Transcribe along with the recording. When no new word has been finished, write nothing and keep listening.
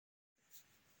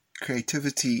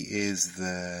Creativity is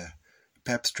the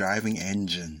perhaps driving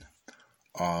engine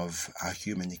of our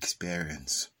human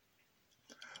experience.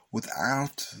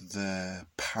 Without the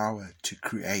power to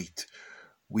create,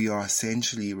 we are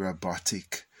essentially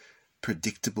robotic,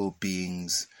 predictable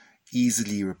beings,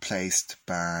 easily replaced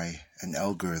by an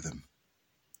algorithm.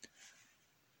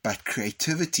 But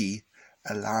creativity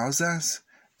allows us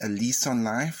a lease on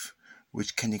life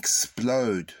which can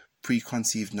explode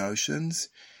preconceived notions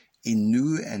in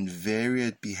new and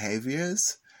varied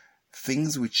behaviors,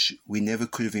 things which we never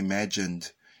could have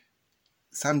imagined,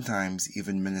 sometimes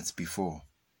even minutes before.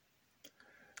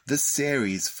 This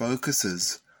series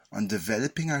focuses on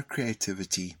developing our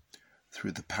creativity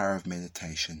through the power of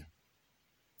meditation.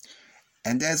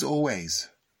 And as always,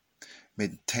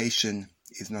 meditation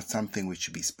is not something which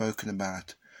should be spoken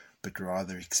about, but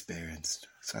rather experienced.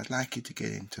 So I'd like you to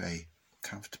get into a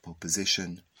comfortable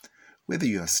position, whether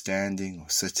you are standing or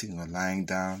sitting or lying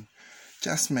down.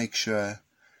 Just make sure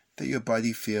that your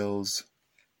body feels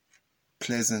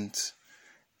pleasant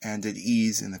and at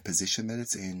ease in the position that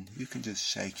it's in. You can just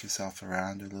shake yourself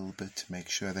around a little bit to make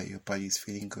sure that your body's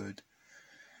feeling good.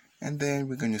 And then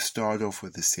we're going to start off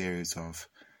with a series of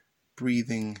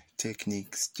breathing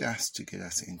techniques just to get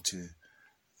us into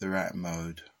the right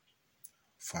mode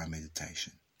for our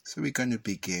meditation. So we're going to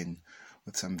begin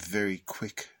with some very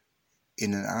quick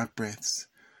in and out breaths,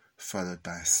 followed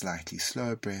by slightly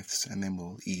slower breaths, and then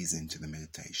we'll ease into the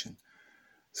meditation.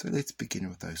 So let's begin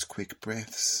with those quick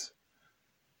breaths.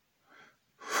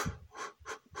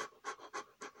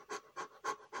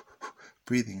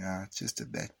 Breathing out just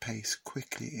at that pace,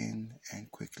 quickly in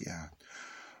and quickly out.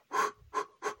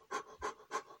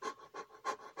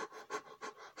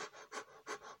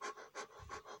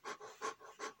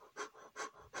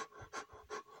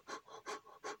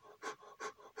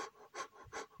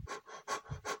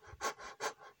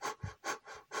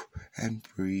 And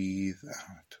breathe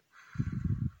out.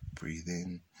 Breathe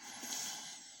in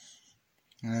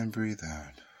and breathe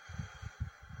out.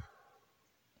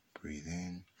 Breathe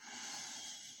in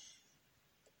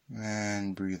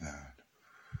and breathe out.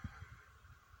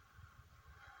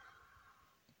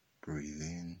 Breathe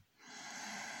in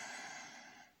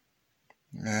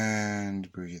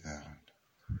and breathe out.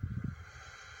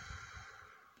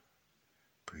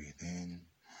 Breathe in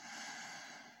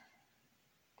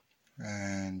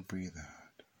and breathe out.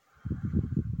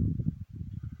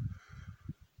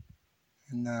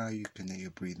 And now you can let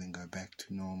your breathing go back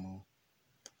to normal.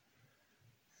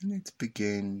 And let's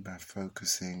begin by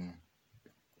focusing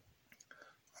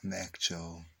on the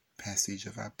actual passage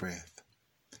of our breath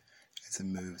as it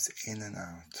moves in and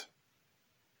out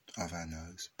of our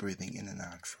nose, breathing in and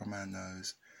out from our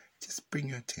nose. Just bring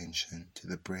your attention to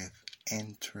the breath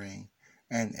entering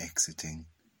and exiting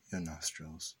your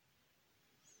nostrils.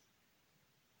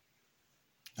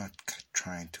 Not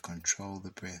trying to control the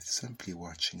breath, simply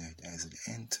watching it as it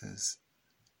enters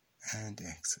and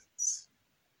exits.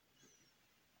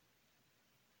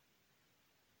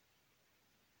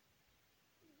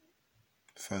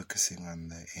 Focusing on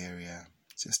the area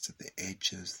just at the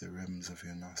edges, the rims of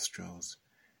your nostrils,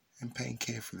 and paying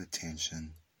careful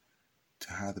attention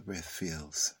to how the breath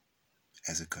feels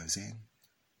as it goes in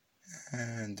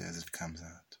and as it comes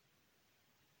out.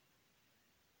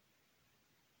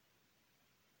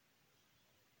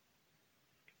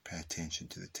 Pay attention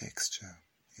to the texture.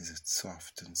 Is it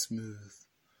soft and smooth,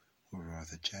 or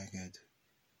rather jagged?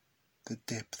 The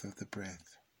depth of the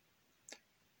breath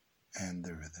and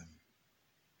the rhythm.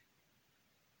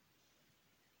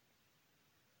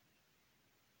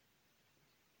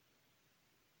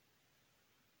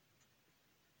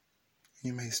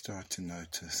 You may start to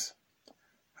notice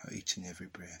how each and every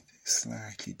breath is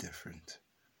slightly different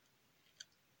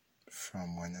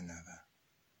from one another.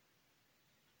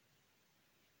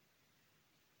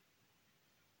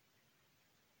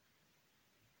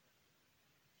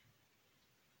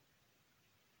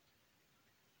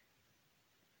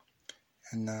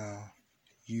 And now,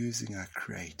 using our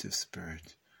creative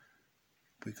spirit,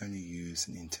 we're going to use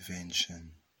an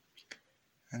intervention.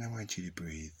 And I want you to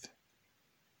breathe.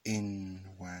 In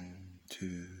 1,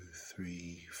 2,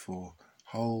 3, 4.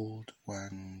 Hold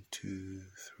 1, 2,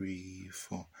 3,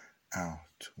 4.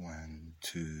 Out 1,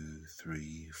 2,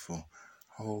 3, 4.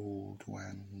 Hold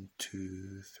 1,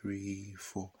 2, 3,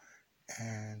 4.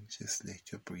 And just let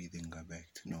your breathing go back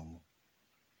to normal.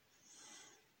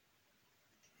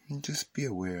 And just be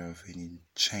aware of any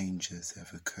changes that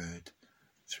have occurred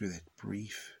through that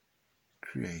brief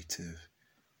creative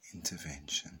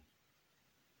intervention.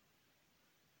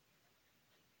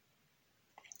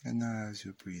 And now as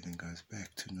your breathing goes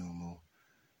back to normal,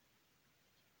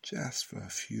 Just for a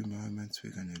few moments,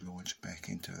 we're going to launch back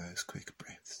into those quick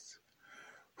breaths.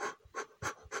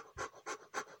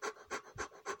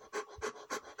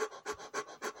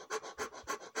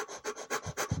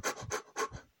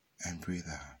 And breathe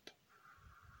out.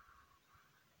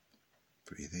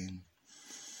 Breathe in.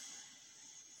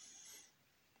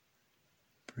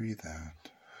 Breathe out.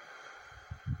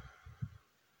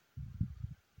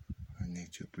 And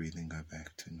let your breathing go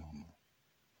back to normal.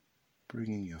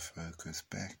 Bringing your focus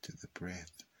back to the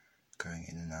breath going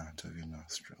in and out of your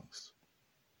nostrils.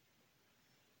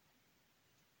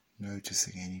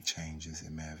 Noticing any changes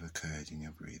that may have occurred in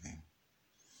your breathing.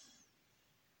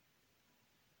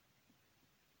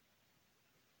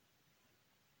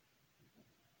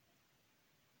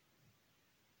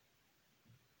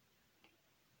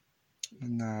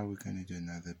 And now we're going to do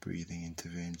another breathing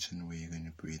intervention where you're going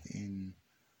to breathe in,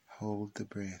 hold the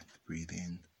breath, breathe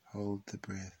in, hold the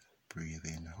breath, breathe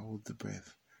in, hold the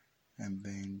breath, and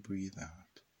then breathe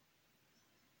out.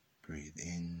 Breathe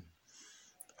in,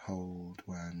 hold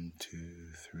 1, 2,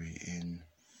 3 in,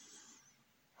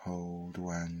 hold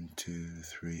 1, 2,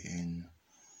 3 in,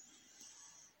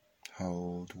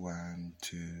 hold 1,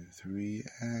 2, 3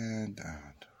 and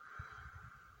out.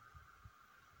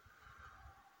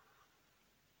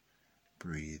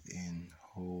 Breathe in,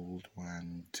 hold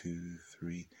 1, 2,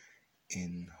 3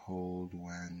 in, hold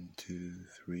 1, 2,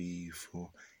 3, 4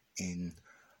 in,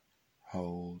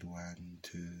 hold 1,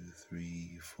 2,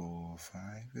 3, 4, 5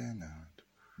 and out.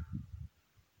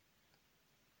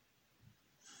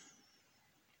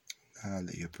 Now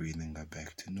let your breathing go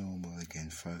back to normal again,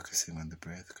 focusing on the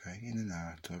breath going in and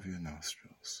out of your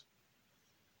nostrils.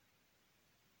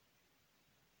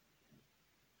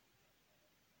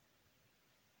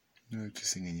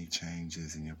 Noticing any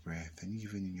changes in your breath and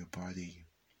even in your body,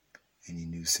 any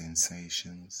new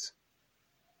sensations.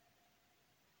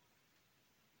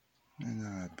 And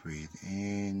now breathe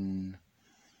in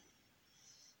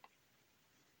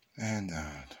and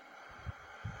out.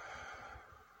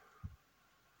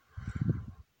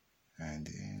 And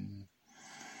in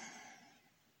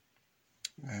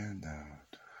and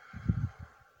out.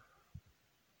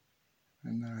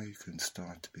 And now you can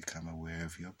start to become aware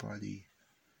of your body,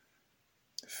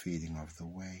 the feeling of the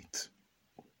weight,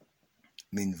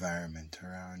 the environment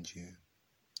around you.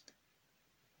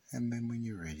 And then when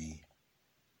you're ready,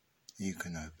 you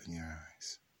can open your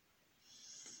eyes.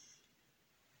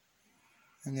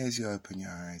 And as you open your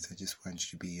eyes, I just want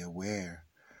you to be aware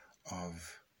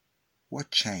of what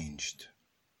changed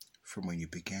from when you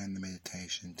began the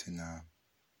meditation to now.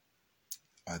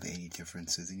 Are there any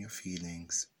differences in your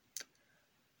feelings?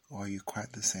 Or are you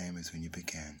quite the same as when you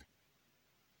began?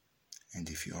 And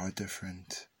if you are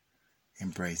different,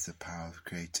 embrace the power of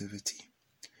creativity.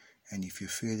 And if you're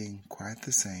feeling quite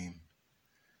the same,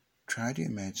 try to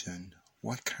imagine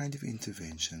what kind of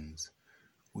interventions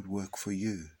would work for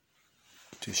you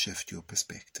to shift your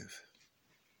perspective.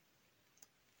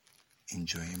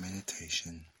 Enjoy your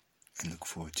meditation and look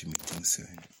forward to meeting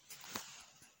soon.